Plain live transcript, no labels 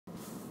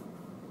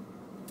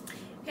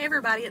Hey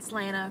everybody, it's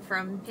Lana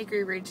from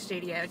Hickory Ridge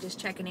Studio, just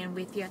checking in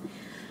with you.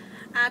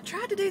 I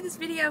tried to do this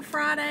video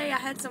Friday. I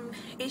had some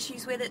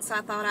issues with it, so I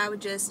thought I would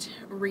just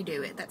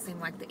redo it. That seemed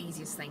like the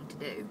easiest thing to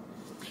do.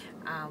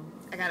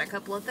 I got a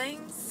couple of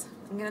things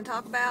I'm going to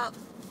talk about,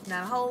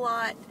 not a whole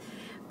lot,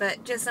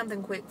 but just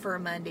something quick for a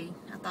Monday.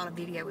 I thought a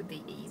video would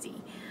be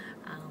easy.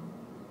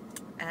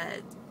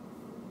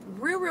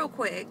 Real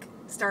quick,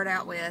 start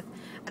out with,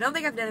 I don't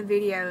think I've done a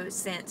video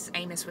since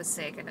Amos was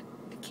sick, and I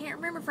can't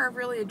remember if I've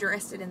really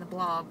addressed it in the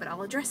blog, but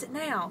I'll address it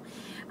now.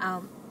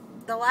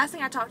 The last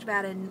thing I talked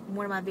about in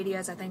one of my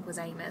videos, I think, was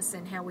Amos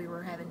and how we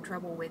were having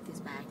trouble with his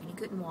back and he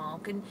couldn't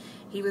walk and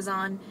he was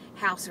on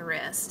house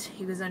arrest.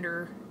 He was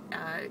under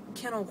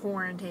kennel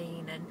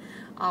quarantine and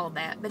all of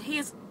that. But he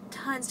is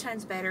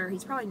tons better.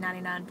 He's probably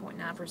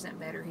 99.9%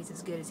 better. He's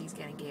as good as he's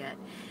going to get.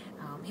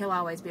 He'll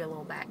always be a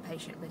little back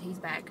patient, but he's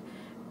back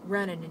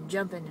running and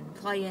jumping and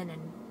playing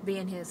and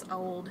being his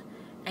old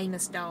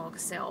Amos dog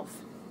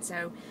self.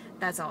 So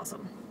that's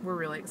awesome. We're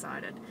really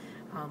excited.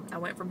 I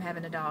went from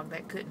having a dog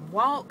that couldn't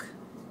walk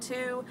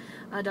to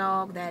a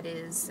dog that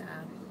is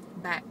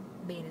back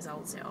being his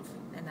old self,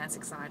 and that's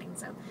exciting.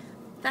 So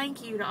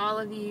thank you to all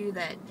of you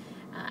that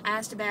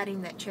asked about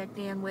him, that checked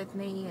in with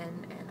me,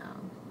 and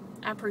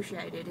I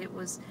appreciate it. It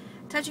was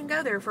touch and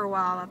go there for a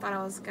while. I thought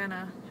I was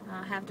gonna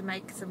have to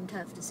make some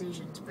tough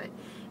decisions, but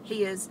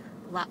he is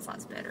lots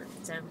better.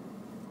 So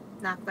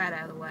knock that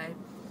out of the way.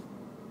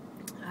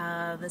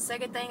 The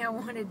second thing I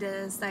wanted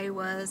to say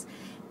was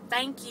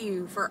thank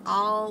you for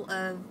all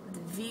of the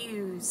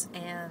views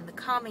and the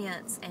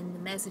comments and the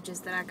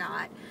messages that I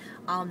got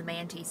on the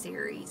Manti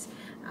series.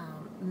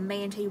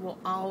 Manti will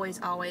always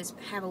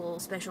have a little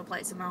special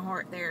place in my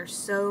heart there.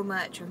 So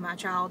much of my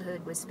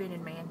childhood was spent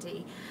in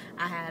Manti.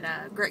 I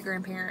had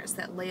great-grandparents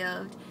that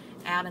lived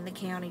out in the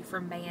county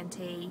from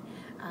Manti.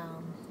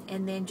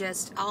 And then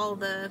just all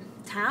the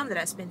time that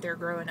I spent there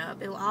growing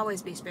up, it will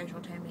always be special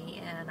to me.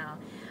 And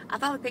I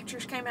thought the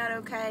pictures came out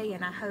okay,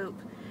 and I hope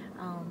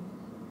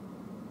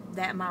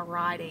that my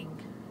writing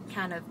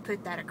kind of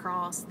put that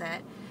across,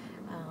 that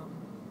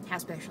how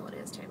special it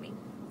is to me.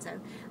 So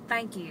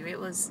thank you. It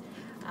was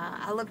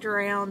I looked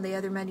around the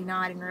other Monday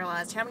night and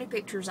realized how many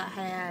pictures I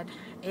had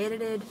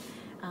edited,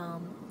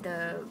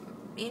 the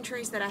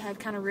entries that I had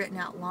kind of written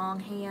out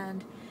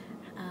longhand,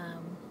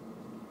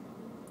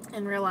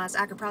 and realized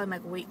I could probably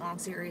make a week-long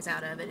series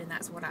out of it, and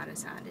that's what I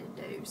decided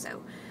to do.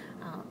 So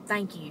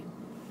thank you.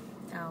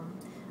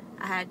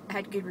 I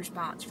had good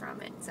response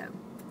from it, so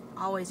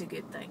always a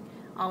good thing.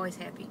 Always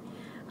happy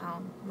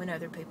when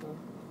other people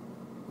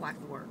like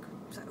the work.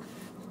 So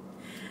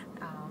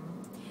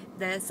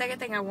the second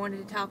thing I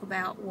wanted to talk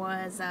about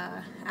was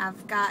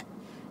I've got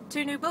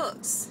 2 new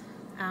books.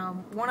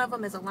 One of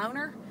them is a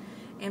loaner,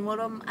 and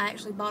one of them I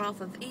actually bought off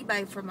of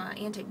eBay from an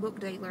antique book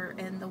dealer.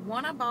 And the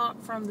one I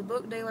bought from the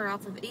book dealer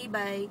off of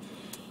eBay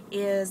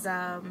is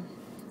a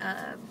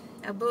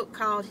book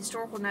called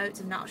Historical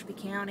Notes of Noxubee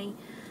County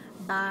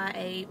by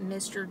a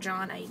Mr.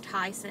 John A.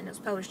 Tyson. It was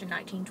published in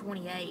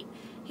 1928.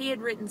 He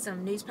had written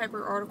some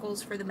newspaper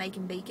articles for the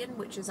Macon Beacon,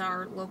 which is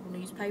our local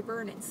newspaper,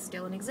 and it's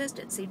still in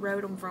existence. He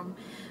wrote them from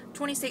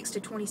 26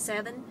 to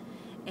 27,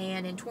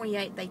 and in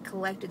 28 they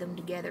collected them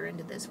together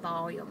into this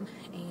volume.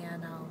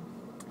 And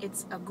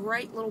it's a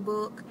great little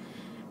book.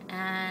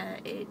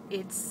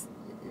 It's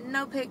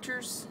no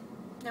pictures,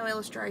 no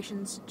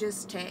illustrations,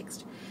 just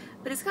text.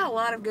 But it's got a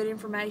lot of good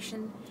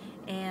information,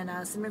 and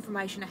some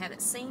information I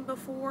haven't seen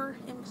before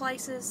in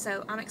places,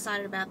 so I'm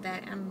excited about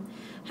that. I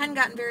hadn't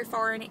gotten very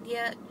far in it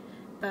yet,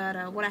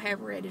 but what I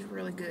have read is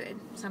really good,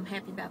 so I'm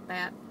happy about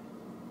that.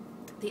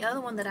 The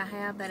other one that I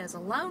have that is a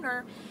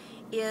loaner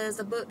is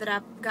a book that I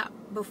got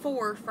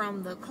before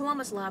from the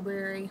Columbus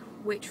Library,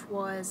 which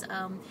was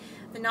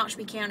the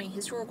Noxubee County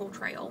Historical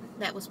Trail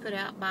that was put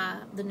out by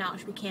the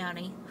Noxubee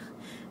County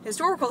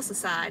Historical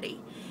Society,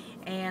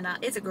 and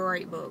it's a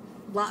great book.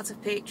 Lots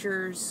of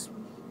pictures,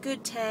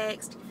 good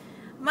text.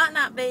 Might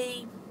not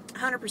be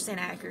 100%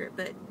 accurate,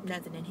 but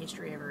nothing in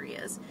history ever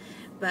is.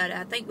 But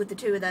I think with the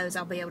 2 of those,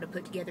 I'll be able to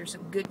put together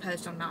some good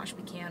posts on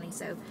Noxubee County,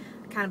 so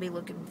I'll kind of be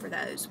looking for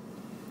those.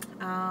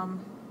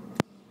 And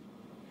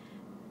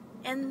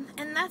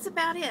that's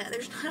about it.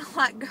 There's not a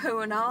lot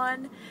going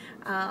on.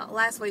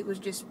 Last week was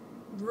just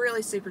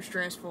really super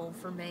stressful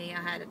for me.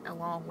 I had a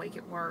long week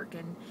at work,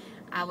 and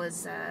I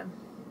was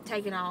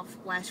taking off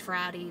last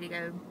Friday to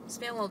go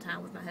spend a little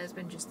time with my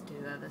husband, just the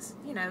 2 of us.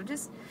 You know,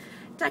 just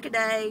take a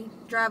day,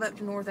 drive up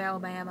to North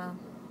Alabama,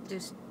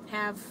 just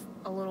have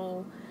a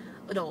little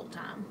adult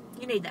time.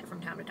 You need that from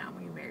time to time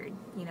when you're married.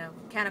 You know,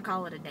 kind of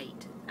call it a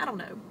date. I don't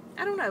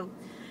know.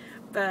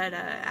 But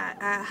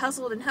I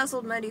hustled and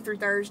hustled Monday through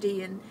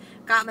Thursday and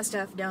got my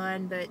stuff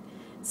done, but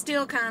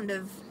still kind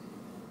of,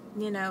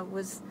 you know,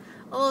 was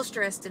a little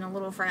stressed and a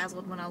little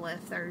frazzled when I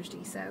left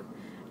Thursday. So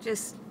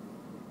just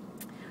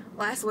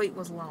last week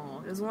was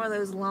long. It was one of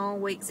those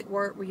long weeks at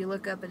work where you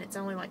look up and it's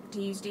only like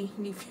Tuesday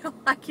and you feel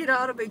like it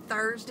ought to be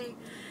Thursday.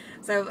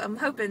 So I'm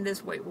hoping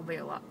this week will be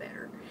a lot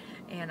better.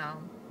 And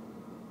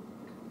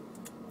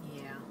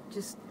yeah,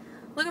 just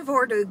looking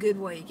forward to a good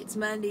week. It's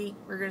Monday.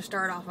 We're going to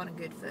start off on a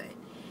good foot.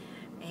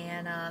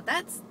 And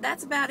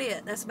that's about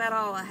it. That's about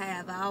all I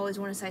have. I always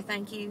want to say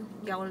thank you.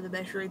 Y'all are the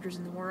best readers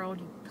in the world.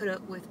 You put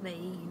up with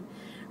me. You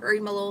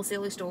read my little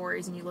silly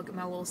stories, and you look at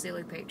my little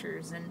silly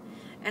pictures, and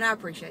I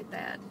appreciate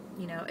that.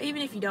 You know,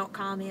 even if you don't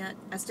comment,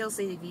 I still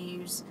see the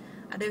views.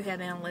 I do have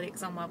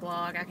analytics on my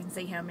blog. I can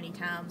see how many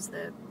times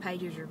the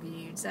pages are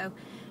viewed. So,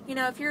 you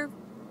know, if you're,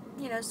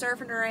 you know,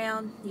 surfing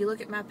around, you look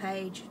at my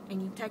page,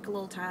 and you take a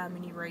little time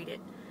and you read it,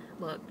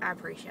 look, I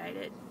appreciate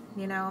it.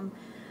 You know,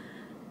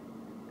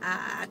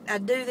 I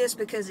do this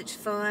because it's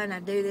fun. I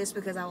do this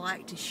because I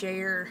like to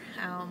share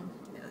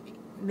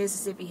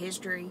Mississippi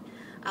history.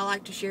 I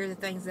like to share the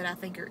things that I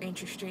think are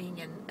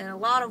interesting, and a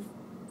lot of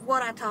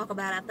what I talk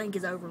about I think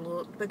is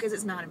overlooked because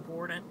it's not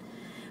important.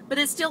 But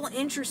it's still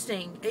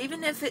interesting,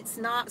 even if it's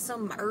not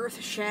some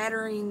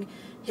earth-shattering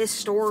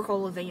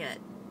historical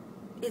event.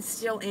 It's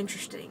still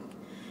interesting.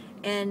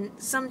 And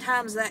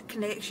sometimes that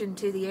connection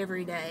to the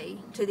everyday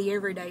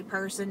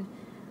person,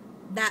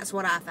 that's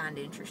what I find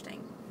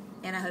interesting.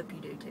 And I hope you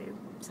do too.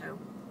 So,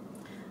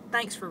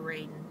 thanks for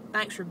reading.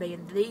 Thanks for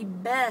being the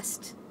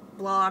best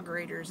blog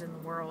readers in the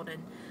world.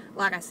 And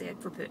like I said,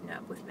 for putting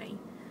up with me.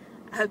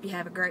 I hope you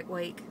have a great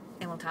week,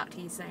 and we'll talk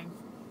to you soon.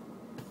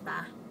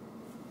 Bye.